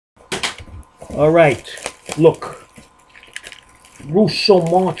All right, look. Russo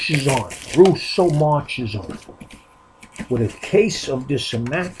marches on. Russo marches on. With a case of this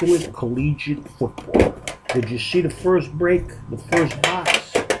immaculate collegiate football. Did you see the first break? The first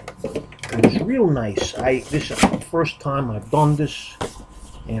box? It was real nice. This is the first time I've done this,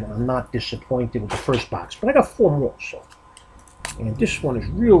 and I'm not disappointed with the first box. But I got 4 more, so. And this one is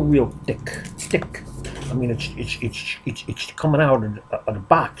real thick. I mean, it's coming out of the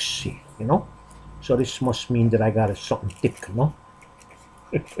box, you know. So this must mean that I got something thick, you know.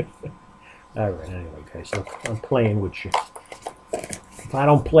 All right. Anyway, guys, look, I'm playing with you. If I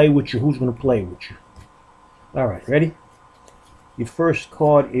don't play with you, who's gonna play with you? All right, ready? Your first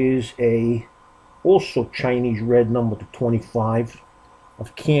card is a also Chinese red number to 25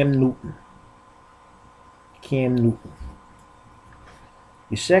 of Cam Newton. Cam Newton.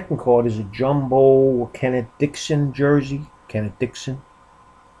 Your second card is a jumbo Kenneth Dixon jersey. Kenneth Dixon.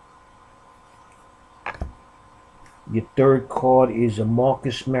 Your third card is a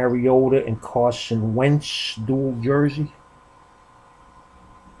Marcus Mariota and Carson Wentz dual jersey.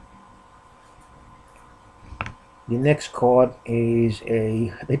 Your next card is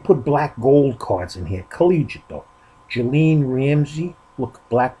they put black gold cards in here. Collegiate though. Jalen Ramsey. Look,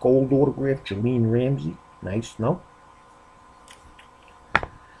 black gold autograph. Jalen Ramsey. Nice, no?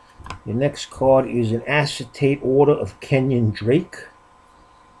 Your next card is an acetate order of Kenyon Drake.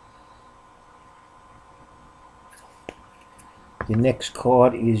 The next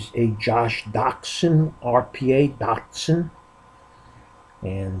card is a Josh Doctson, RPA Doctson.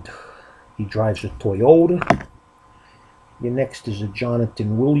 And he drives a Toyota. Your next is a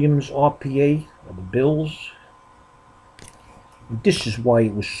Jonathan Williams, RPA of the Bills. And this is why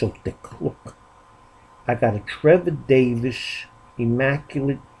it was so thick. Look, I got a Trevor Davis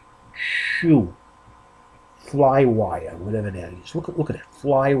Immaculate Shoe. Fly wire, whatever that is. Look at that.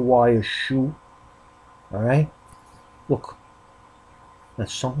 Fly wire shoe. Alright? Look.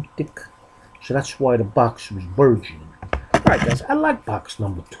 That's something thick. So that's why the box was virgin. Alright guys, I like box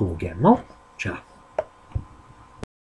number 2 again, no? Ciao.